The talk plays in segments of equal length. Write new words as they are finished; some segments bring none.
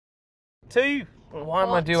2. Why am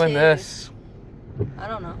I Part doing 2. this? I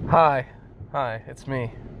don't know. Hi, it's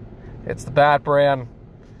me. It's the Bat Brand.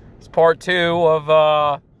 It's part 2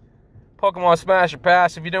 of Pokemon Smash or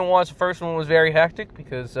Pass. If you didn't watch, the first one was very hectic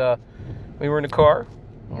because we were in the car.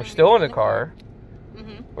 And we're still in the car.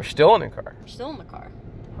 Mm-hmm. We're still in the car. We're still in the car.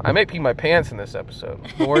 I may pee my pants in this episode.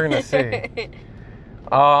 But we're gonna see.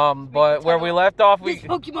 But where we left off, This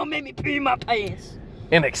Pokemon made me pee my pants.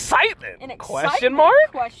 In excitement? In Question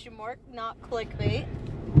mark? Question mark, not clickbait.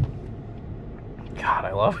 God,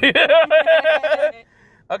 I love you.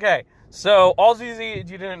 Okay, so all ZZ, you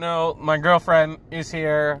didn't know, my girlfriend is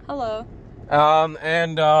here. Hello.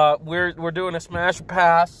 And we're doing a Smash or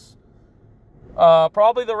Pass.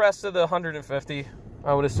 Probably the rest of the 150,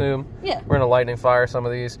 I would assume. Yeah. We're gonna lightning fire some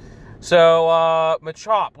of these. So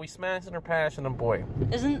Machop, we smashed in our passion, and boy.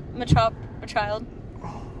 Isn't Machop a child?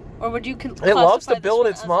 Or would you It loves to build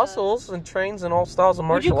its muscles and trains in all styles of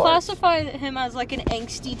martial arts. Would you classify him as like an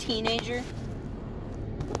angsty teenager?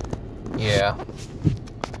 Yeah.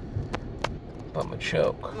 But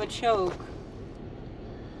Machoke. Machoke.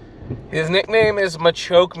 His nickname is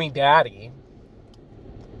Machoke Me Daddy.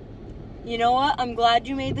 You know what? I'm glad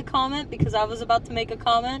you made the comment because I was about to make a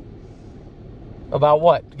comment. About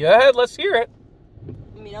what? Go ahead, let's hear it.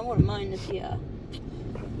 I mean, I wouldn't mind if you,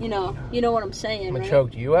 you know what I'm saying, right?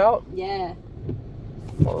 Machoked you out? Yeah.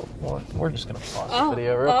 Well, we're just gonna pause the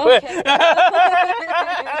video real okay.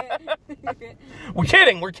 quick. We're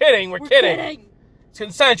kidding. We're kidding. It's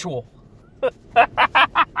consensual.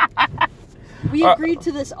 We agreed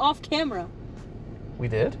to this off camera. We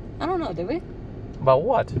did? I don't know, did we? About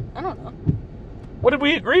what? I don't know. What did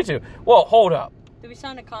we agree to? Well, hold up. Did we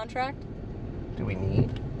sign a contract? Do we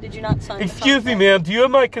need? Did you not sign? Excuse me, ma'am. Do you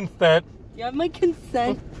have my consent? You have my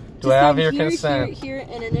consent. Do I have your consent? Here,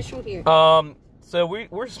 and initial here. So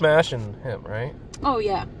we're smashing him, right? Oh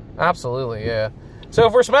yeah. Absolutely, yeah. So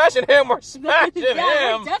if we're smashing him, we're smashing him.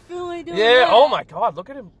 We're definitely doing yeah. that. Oh my God! Look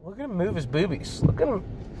at him! Look at him move his boobies. Look at him!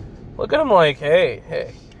 Look at him like,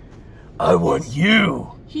 hey! I want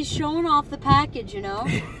you. He's showing off the package, you know.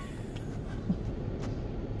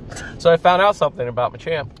 So I found out something about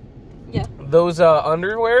Machamp. Yeah. Those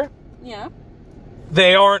underwear. Yeah.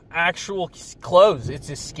 They aren't actual clothes. It's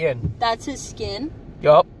his skin. That's his skin.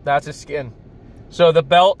 Yup, that's his skin. So the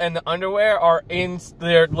belt and the underwear are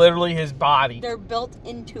they're literally his body. They're built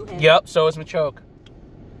into him. Yep, so is Machoke.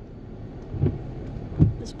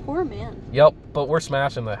 This poor man. Yep, but we're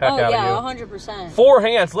smashing the heck out of you. 100%. 4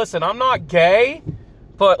 hands. Listen, I'm not gay,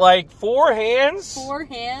 but like 4 hands. 4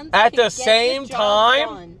 hands at the same time.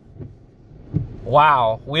 Done.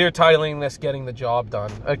 Wow, we are titling this "Getting the Job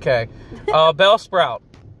Done." Okay, Bellsprout.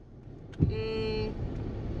 Would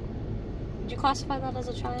you classify that as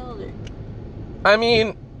a child? Or? I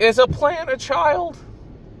mean, is a plant a child?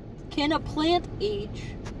 Can a plant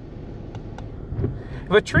age?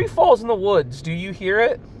 If a tree falls in the woods, do you hear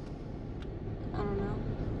it? I don't know.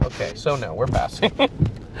 Okay, so no, we're passing.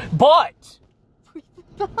 But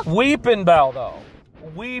Weeping Bell, though.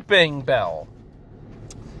 Weeping Bell.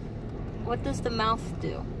 What does the mouth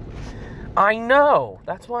do? I know.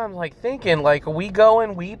 That's why I'm like thinking, like, we go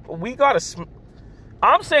and weep. We gotta.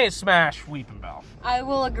 I'm saying smash Weeping Bell. I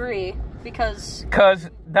will agree because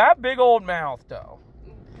that big old mouth, though.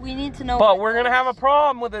 We need to know. But we're gonna have a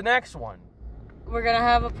problem with the next one. We're gonna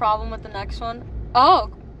have a problem with the next one.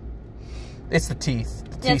 Oh. It's the teeth.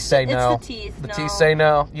 The teeth say no. It's the teeth. The teeth say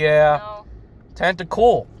no. Yeah. No.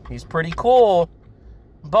 Tentacool. He's pretty cool.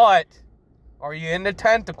 But are you into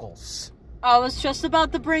tentacles? I was just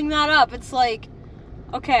about to bring that up. It's like,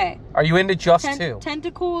 okay. Are you into just 2?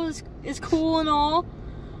 Tentacle is cool and all.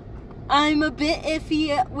 I'm a bit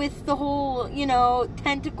iffy with the whole,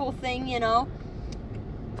 tentacle thing,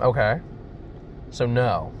 Okay. So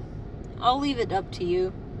no. I'll leave it up to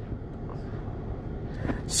you.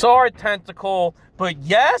 Sorry, Tentacle, but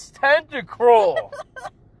yes, Tentacruel.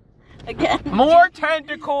 Again. More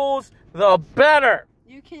tentacles, the better.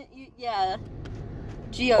 Yeah.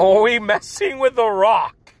 Geo. Are we messing with a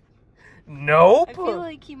rock? Nope. I feel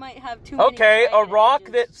like he might have too many. Okay, a rock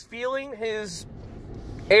edges. that's feeling his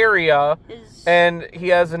area, and he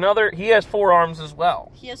has 4 arms as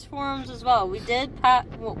well. He has 4 arms as well. We did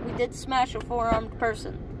smash a 4-armed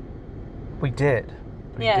person. We did.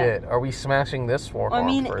 We did. Are we smashing this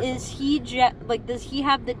 4-armed person? is he does he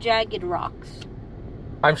have the jagged rocks?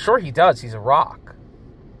 I'm sure he does. He's a rock.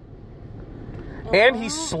 And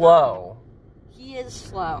he's slow. He is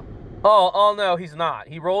slow. Oh no, he's not.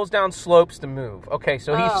 He rolls down slopes to move. Okay,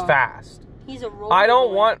 so he's fast. He's a roller. I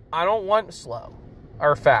don't want slow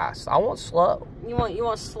or fast. I want slow. You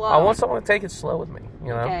want slow. I want someone to take it slow with me,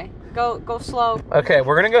 Okay. Go slow. Okay,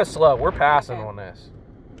 we're gonna go slow. We're passing Okay. on this.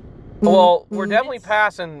 Well, we're definitely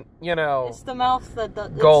passing, you know, It's the mouth that does.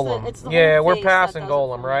 Golem. It's the Yeah, whole we're face that passing does it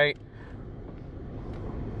Golem, for me. right?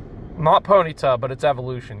 Not Ponyta, but it's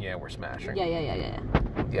evolution. Yeah, we're smashing. Yeah.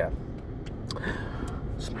 Yeah.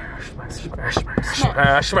 Smash, smash, smash, smash,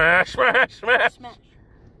 smash, smash, smash, smash. Smash.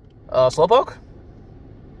 Slowpoke?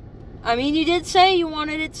 I mean, you did say you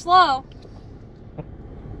wanted it slow.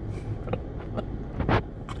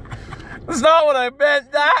 That's not what I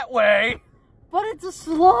meant that way. But it's a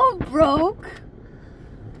slow broke.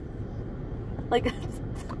 Like,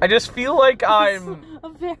 I just feel like I'm... a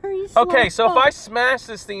very slow Okay, so if I poke. smash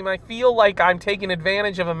this theme, I feel like I'm taking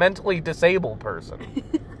advantage of a mentally disabled person.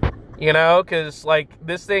 You know? Because, like,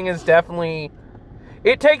 this thing is definitely...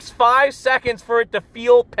 It takes 5 seconds for it to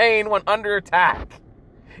feel pain when under attack.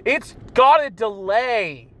 It's got a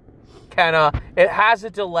delay, Kenna. It has a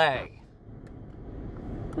delay.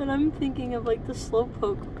 But I'm thinking of, like, the slow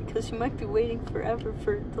poke because you might be waiting forever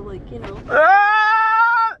for it to, like, you know.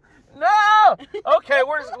 Ah! No! Okay,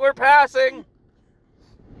 we're passing.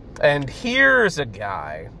 And here's a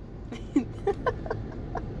guy. You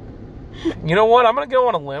know what? I'm gonna go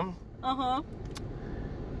on a limb. Uh-huh.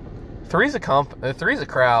 Three's a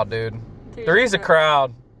crowd, dude. Three's a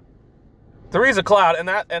crowd. Three's a cloud, and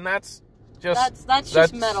that's just that's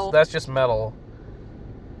just metal. That's just metal.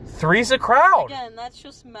 Three's a crowd. Again, that's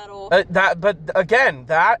just metal. But again,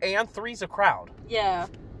 that and three's a crowd. Yeah.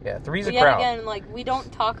 Yeah, three's a But yet crowd. again, like, we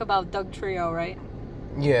don't talk about Doug Trio, right?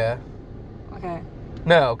 Yeah. Okay.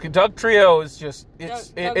 No, Doug Trio is just it's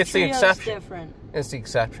Doug the Trio's exception. different. It's the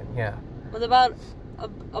exception. Yeah. What about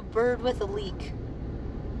a bird with a leak?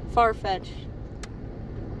 Farfetch.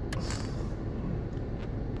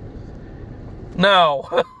 No.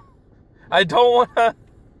 I don't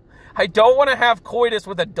want to have coitus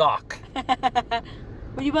with a duck.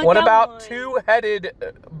 What about two-headed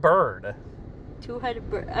bird? Two-headed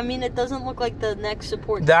bird. I mean, it doesn't look like the neck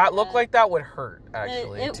supports That looked like that would hurt,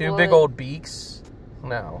 actually. It Two would. big old beaks?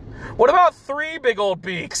 No. What about 3 big old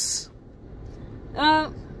beaks?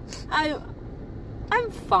 I'm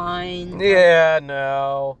fine. Yeah,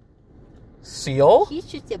 no. Seal? He's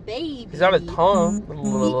just a baby. He's got a tongue.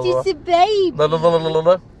 He's just a baby.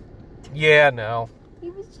 Yeah, no. He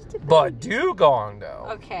was just a baby. But Dugong, though.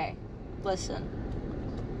 Okay, listen.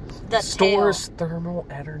 The Stores tail thermal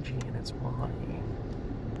energy in its body.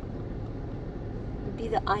 would be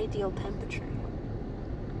the ideal temperature.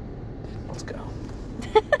 Let's go.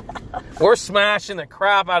 We're smashing the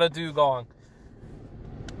crap out of Dugong.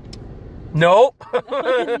 Nope.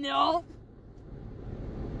 No.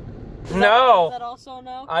 No. Is that also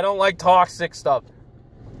no? I don't like toxic stuff.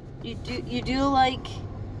 You do like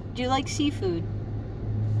seafood?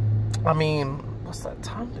 I mean, what's that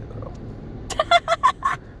tongue do though?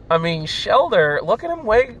 I mean, Shelder, look at him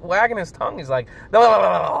wagging his tongue. He's like,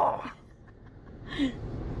 I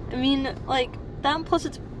mean, like, that plus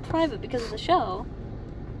it's private because of the show.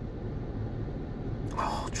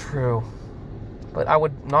 oh, true. But I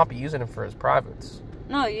would not be using him for his privates.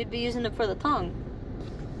 No, you'd be using it for the tongue.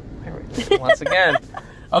 Here we go. Once again.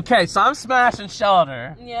 Okay, so I'm smashing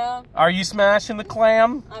Shelder. Yeah, Are you smashing the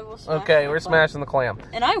clam? I will smash Okay, that we're clam. smashing the clam.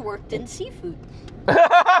 And I worked in seafood.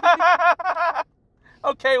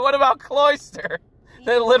 Okay, what about Cloyster?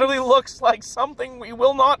 That literally looks like something we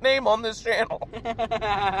will not name on this channel.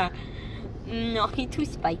 No, he's too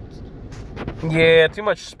spiky. Yeah, too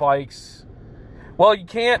much spikes. Well, you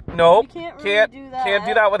can't. Nope. You can't really do that. Can't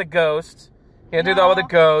do that with a ghost. Can't do that with a No.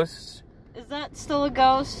 ghost. Is that still a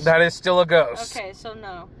ghost? That is still a ghost. Okay, so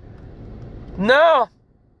no. No.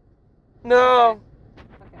 No.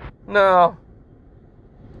 Okay. No.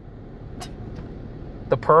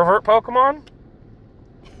 The pervert Pokemon?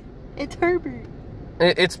 It's Herbert.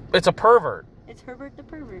 It's a pervert. It's Herbert the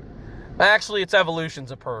pervert. Actually, its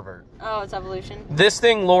evolution's a pervert. Oh, it's evolution. This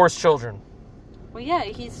thing lures children. Well, yeah,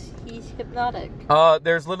 he's hypnotic.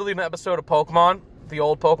 There's literally an episode of Pokemon, the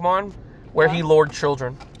old Pokemon, where he lured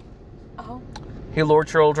children. Oh, He lured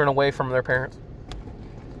children away from their parents.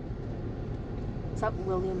 is that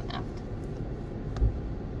William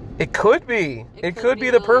Afton? It could be. It could be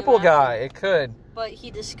the William purple Afton. guy. It could. But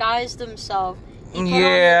he disguised himself.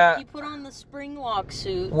 Yeah. He put on the Springlock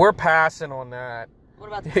suit. We're passing on that. What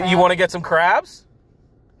about the You want to get some crabs?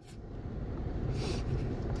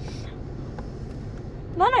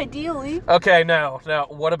 Not ideally. Okay, no.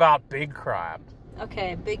 What about big crab?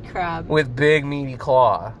 Okay, big crab. With big meaty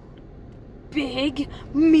claw. Big,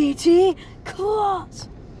 meaty claws.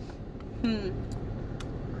 You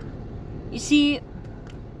see,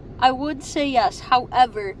 I would say yes.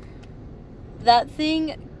 However, that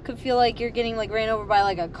thing could feel like you're getting like ran over by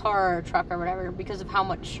like a car or truck or whatever because of how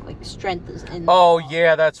much like strength is in. Oh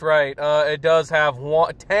yeah, that's right. It does have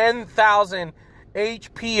 10,000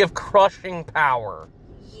 HP of crushing power.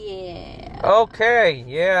 Yeah. Okay.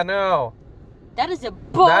 Yeah. No. That is a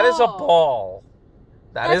ball. That is a ball.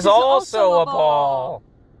 That is also a ball.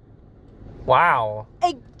 Wow.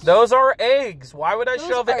 Those are eggs. Why would I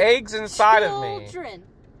shove eggs inside of me?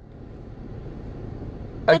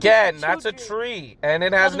 Again, that's a tree, and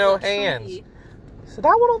it has no hands. So that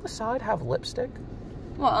one on the side have lipstick?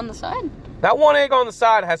 What, on the side? That one egg on the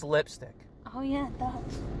side has lipstick. Oh, yeah, it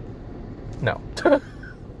does. No.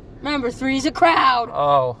 Remember, 3's a crowd.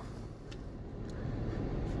 Oh.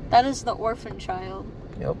 That is the orphan child.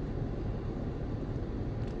 Yep.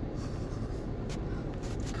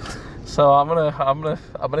 So I'm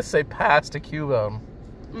gonna say pass to Cubone.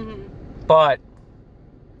 Mm-hmm. But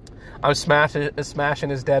I'm smashing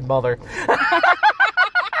his dead mother.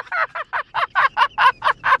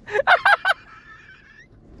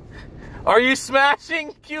 Are you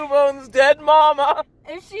smashing Cubone's dead mama?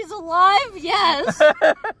 If she's alive, yes.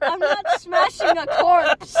 I'm not smashing a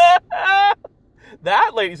corpse.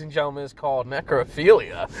 That, ladies and gentlemen, is called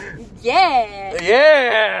necrophilia. Yeah.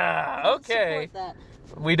 Yeah. Okay. Support that.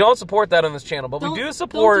 We don't support that on this channel, but we do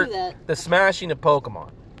support the smashing of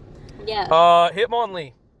Pokemon. Yeah.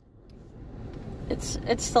 Hitmonlee. It's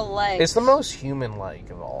the legs. It's the most human-like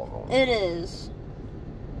of all of them. It is.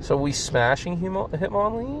 So we smashing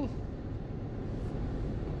Hitmonlee?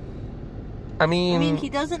 I mean, he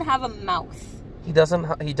doesn't have a mouth. He does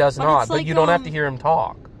not, but you don't have to hear him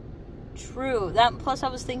talk. True. That plus I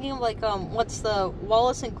was thinking of like what's the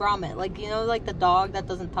Wallace and Gromit? Like, you know, like the dog that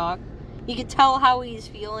doesn't talk. You could tell how he's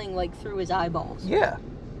feeling like through his eyeballs. Yeah.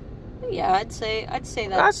 Yeah, I'd say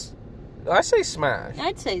that. I say smash.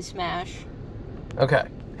 I'd say smash. Okay.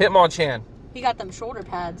 Hitmonchan. He got them shoulder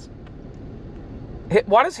pads.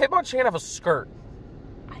 Why does Hitmonchan have a skirt?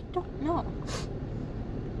 I don't know.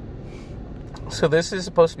 So this is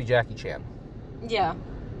supposed to be Jackie Chan. Yeah.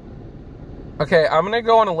 Okay, I'm going to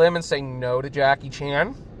go on a limb and say no to Jackie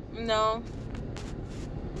Chan. No.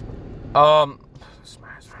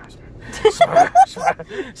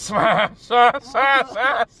 Smash.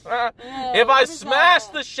 If I smash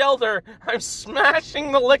the shelter, I'm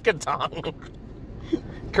smashing the Lickitung.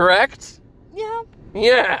 Correct? Yeah.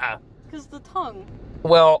 Yeah. Because the tongue.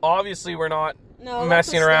 Well, obviously we're not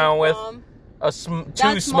messing around with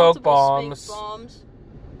two smoke bombs.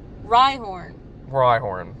 Rhyhorn.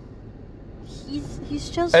 He's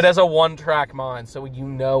just... It has a one-track mind, so you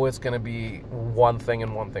know it's going to be one thing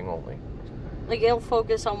and one thing only. Like, it'll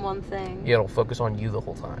focus on one thing. Yeah, it'll focus on you the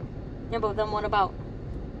whole time. Yeah, but then what about...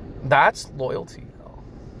 That's loyalty, though.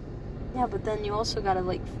 Yeah, but then you also gotta,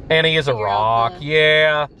 like... And he is a rock.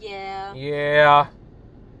 Yeah. Yeah. Yeah.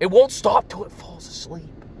 It won't stop till it falls asleep.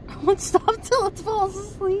 It won't stop till it falls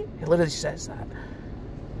asleep? It literally says that.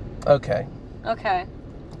 Okay. Okay.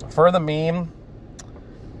 For the meme...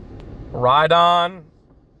 Rhydon.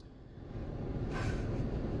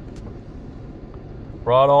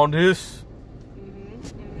 Right on this.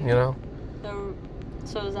 Mm-hmm. You know?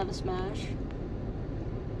 So is that a smash?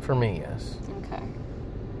 For me, yes. Okay.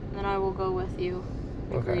 Then I will go with you.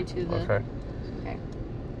 Agree to the... Okay. Okay.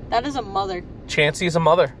 That is a mother. Chansey is a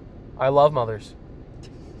mother. I love mothers.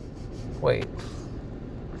 Wait.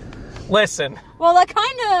 Listen. Well, that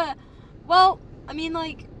kind of... Well, I mean,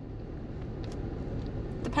 like...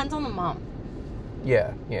 Depends on the mom.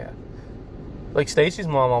 Yeah. Like, Stacy's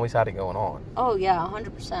mom always had it going on. Oh, yeah,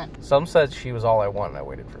 100%. Some said she was all I wanted. I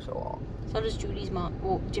waited for so long. So does Judy's mom.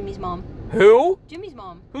 Well, Jimmy's mom. Who? Jimmy's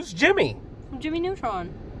mom. Who's Jimmy? From Jimmy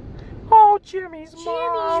Neutron. Oh, Jimmy's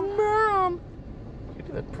mom. Jimmy's mom. You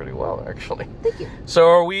did pretty well, actually. Thank you. So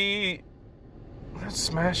are we... We're not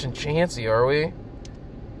smashing Chansey, are we?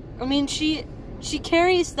 I mean, she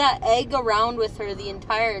carries that egg around with her the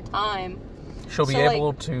entire time. She'll be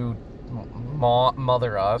able to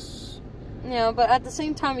mother us. Yeah, but at the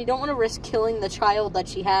same time, you don't want to risk killing the child that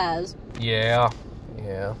she has. Yeah.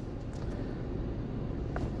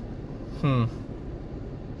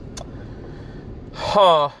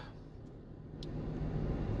 Huh.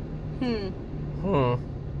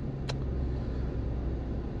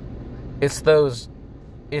 It's those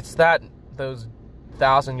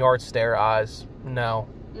 1,000-yard stare eyes. No.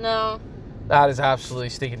 That is absolutely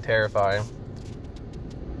stinking terrifying.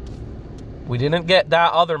 We didn't get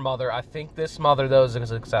that other mother. I think this mother, though, is an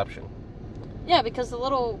exception. Yeah, because the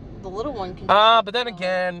little one can... but then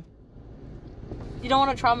again... You don't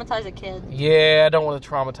want to traumatize a kid. Yeah, I don't want to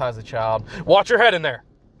traumatize the child. Watch your head in there.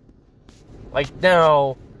 Like,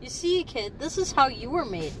 no. You see, kid, this is how you were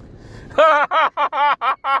made.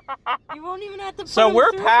 You won't even have to put So him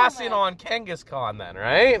we're through passing combat. on Kangaskhan then,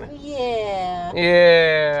 right? Yeah.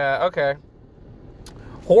 Yeah, okay.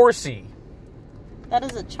 Horsey. That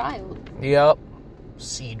is a child. Yep.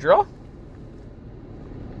 Seadra.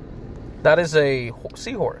 That is a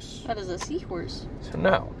seahorse. That is a seahorse. So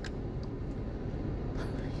no.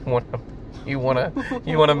 You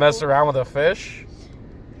wanna mess around with a fish?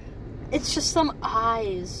 It's just some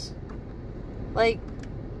eyes. Like,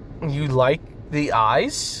 You like the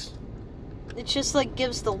eyes? it just like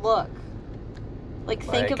gives the look. Like,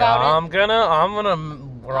 think Like, about I'm it. gonna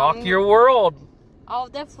rock your world. I'll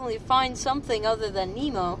definitely find something other than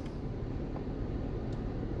Nemo.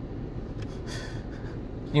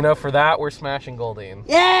 You know, for that we're smashing Goldeen.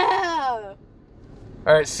 Yeah.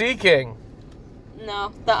 All right, Sea King.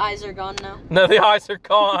 No, the eyes are gone now. No, the eyes are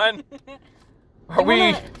gone. Are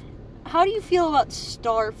we How do you feel about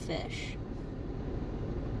starfish?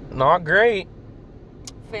 not great?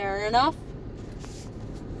 Fair enough.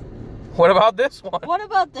 What about this one? What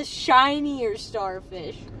about the shinier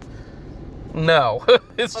starfish? No,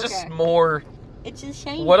 it's just Okay. more. It's just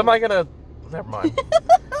shiny. What am I gonna? Never mind.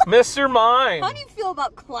 Mr. Mime. How do you feel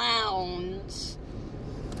about clowns?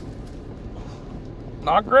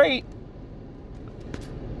 Not great.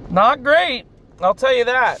 Not great. I'll tell you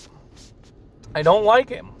that. I don't like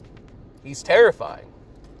him. He's terrifying.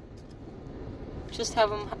 Just have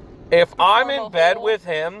them. If I'm Form a in bed hole. with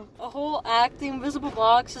him, A whole acting invisible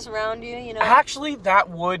box is around you, you know. actually, that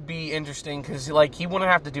would be interesting because, like, he wouldn't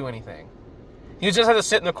have to do anything. He would just have to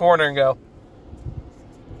sit in the corner and go,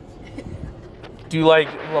 do like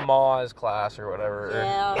Lamaze class or whatever.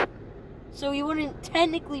 Yeah. So he wouldn't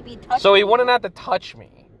technically be touching. So he wouldn't have to touch me.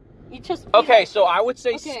 You just. Okay, so I would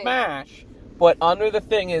say Okay. smash, but under the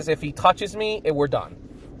thing is, if he touches me, we're done.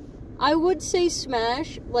 I would say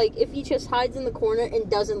smash, like if he just hides in the corner and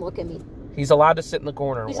doesn't look at me. He's allowed to sit in the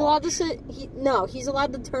corner and He's watch. allowed to sit. He's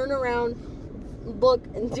allowed to turn around, look,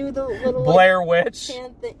 and do the little Blair Witch. Like,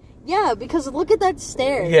 hand thing. Yeah, because look at that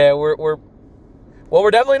stare. Yeah,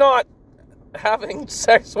 we're definitely not having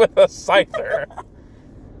sex with a scyther.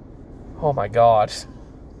 Oh my god.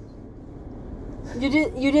 You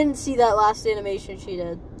didn't see that last animation she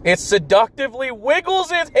did. It seductively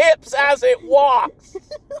wiggles its hips as it walks.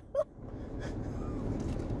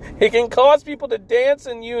 It can cause people to dance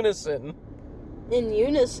in unison. In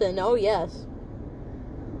unison, oh yes.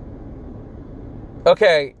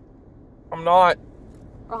 Okay, I'm not.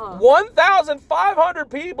 1,500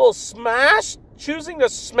 people choosing to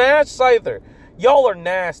smash Scyther. Y'all are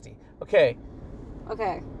nasty. Okay,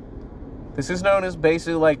 Okay. this is known as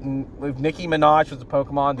basically like if Nicki Minaj was a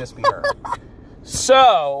Pokemon, this be her.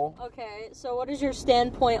 So, Okay, so what is your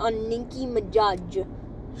standpoint on Nicki Minaj?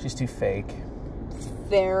 she's too fake.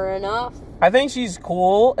 Fair enough. I think she's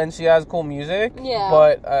cool and she has cool music. Yeah.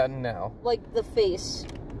 But no. Like the face.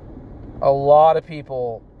 A lot of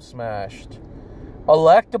people smashed.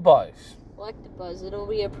 Electabuzz. Electabuzz, it'll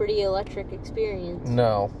be a pretty electric experience.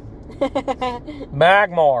 No.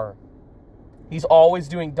 Magmar. He's always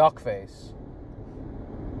doing duck face.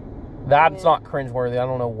 That's Yeah. not cringeworthy. I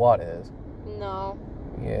don't know what is. No.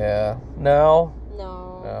 Yeah. No.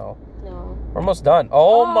 No. No. No. We're almost done.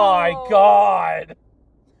 Oh my Oh. god.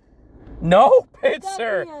 No,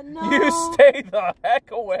 Pitzer. That'd be a no. You stay the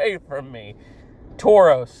heck away from me.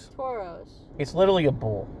 Tauros. Tauros. It's literally a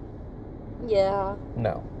bull. Yeah.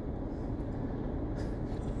 No.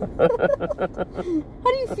 How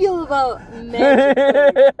do you feel about magic?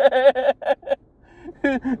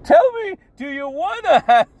 Tell me, do you want to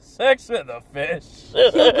have sex with a fish?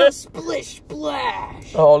 You'll go splish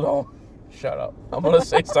splash. Oh, no. Shut up. I'm going to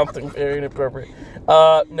say something very inappropriate.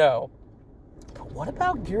 No. But what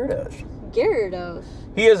about Gyarados? Gyarados.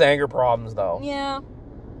 He has anger problems, though. Yeah.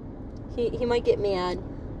 He might get mad.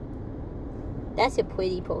 That's a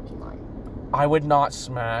pretty Pokemon. I would not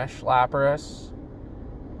smash Lapras,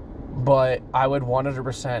 but I would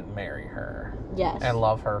 100% marry her Yes. and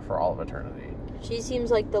love her for all of eternity. She seems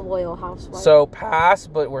like the loyal housewife. So pass,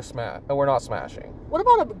 but we're not smashing. What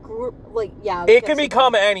about a group like yeah? It can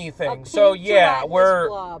become anything. So yeah,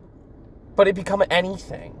 blob. but it become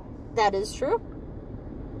anything. That is true.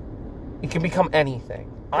 It can become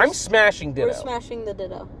anything. I'm smashing Ditto We're smashing the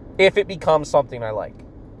Ditto. if it becomes something I like.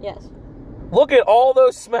 Yes. Look at all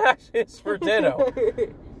those smashes for Ditto.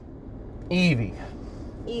 Eevee.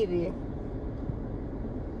 Eevee.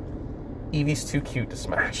 Eevee's too cute to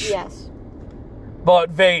smash. Yes.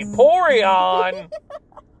 But Vaporeon.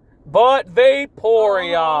 But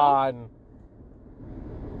Vaporeon.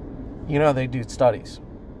 You know they do studies.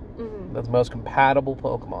 Mm-hmm. The most compatible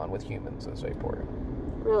Pokemon with humans is Vaporeon.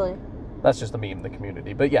 Really? That's just a meme in the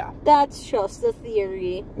community, but yeah. That's just a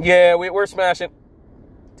theory. Yeah, we're smashing.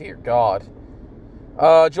 Dear God.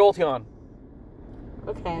 Jolteon.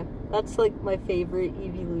 Okay, that's like my favorite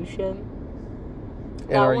evolution.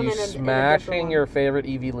 And are you smashing your favorite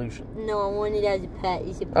evolution? No, I want it as a pet.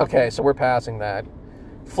 It's a puppy. Okay, so we're passing that.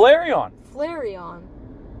 Flareon. Flareon.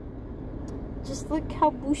 Just look how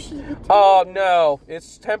bushy the tail. Oh, no.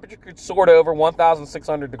 Its temperature could soar to over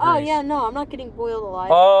 1,600 degrees. Oh, yeah, no, I'm not getting boiled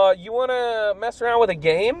alive. You want to mess around with a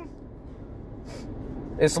game?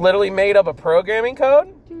 It's literally made up of programming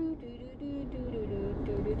code.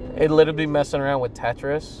 It literally be messing around with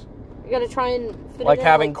Tetris. You gotta try and fit like it in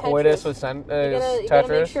having like coitus Tetris. with You Tetris. gotta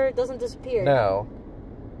make sure it doesn't disappear. No.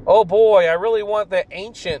 Oh boy, I really want the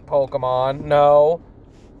ancient Pokemon. No.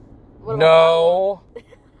 No.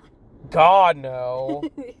 God, no.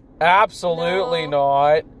 Absolutely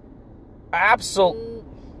not.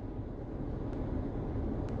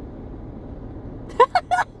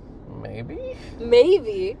 Maybe?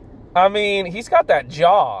 Maybe. I mean, he's got that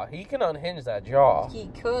jaw. He can unhinge that jaw. He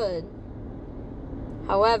could.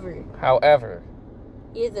 However.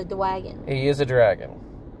 He is a dragon. He is a dragon.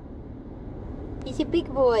 He's a big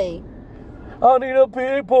boy. I need a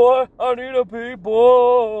big boy. I need a big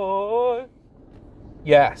boy.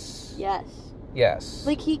 Yes. Yes. Yes.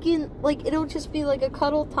 Like he can, like it'll just be like a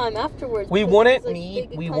cuddle time afterwards. We wouldn't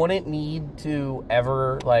need to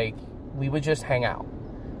ever like. We would just hang out.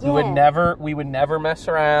 Yeah. We would never mess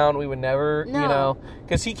around. We would never, you know,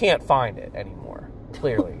 because he can't find it anymore.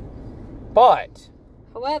 Clearly, but.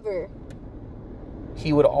 However.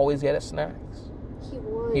 He would always get his snacks. He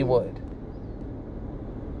would. He would.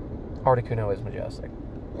 Articuno is majestic.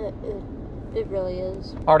 It really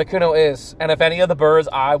is. Articuno is. And if any of the birds,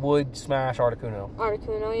 I would smash Articuno.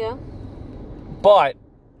 Articuno, yeah. But.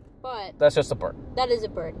 That's just a bird. That is a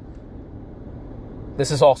bird. This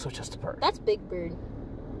is also just a bird. That's Big Bird.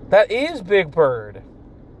 That is Big Bird.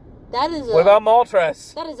 That is What about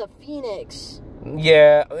Moltres? That is a phoenix.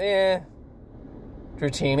 Yeah,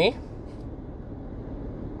 Dratini?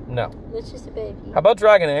 No. That's just a baby. How about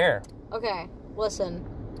Dragonair? Okay, listen.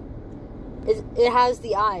 It has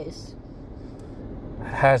the eyes. It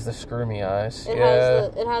has the screamy eyes. It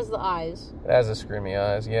has the eyes. It has the screamy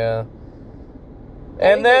eyes, yeah.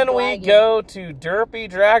 And then we go to Derpy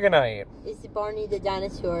Dragonite. It's Barney the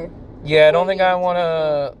dinosaur. Yeah, I don't think I want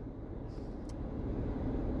to...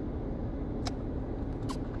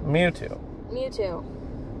 Mewtwo.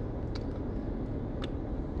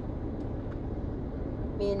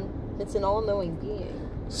 I mean, it's an all-knowing being.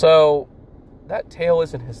 So, that tail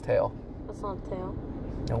isn't his tail. That's not a tail.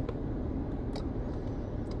 Nope.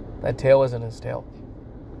 That tail isn't his tail.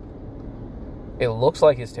 It looks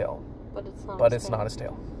like his tail. But it's not But it's not his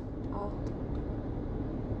tail. Oh.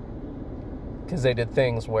 Because they did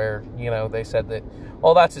things where, you know, they said that,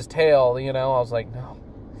 oh, that's his tail, you know. I was like, no.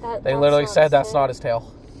 They literally said that's not his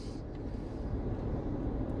tail.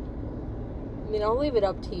 I mean, I'll leave it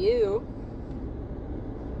up to you.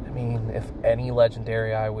 I mean, if any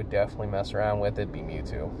legendary I would definitely mess around with, it'd be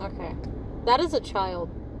Mewtwo. Okay. That is a child.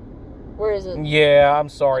 Where is it? Yeah, I'm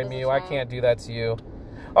sorry, Mew. I can't do that to you.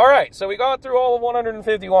 All right, so we got through all of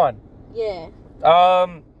 151. Yeah.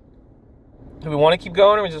 Do we want to keep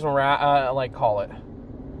going, or we just want to, call it?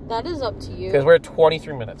 That is up to you. Because we're at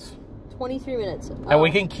 23 minutes. 23 minutes. And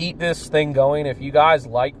we can keep this thing going. If you guys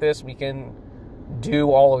like this, we can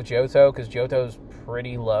do all of Johto, because Johto's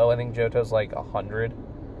pretty low. I think Johto's like 100.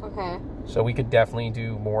 Okay. So we could definitely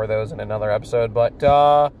do more of those in another episode. But,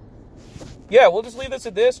 yeah, we'll just leave this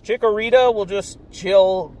at this. Chikorita will just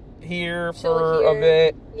chill here for a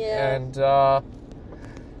bit. Yeah. And,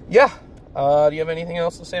 yeah. Do you have anything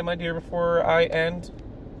else to say, my dear, before I end?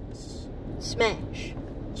 Smash.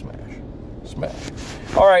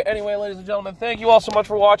 All right, anyway, ladies and gentlemen, thank you all so much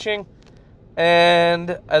for watching.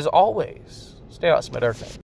 And, as always, stay awesome at everything.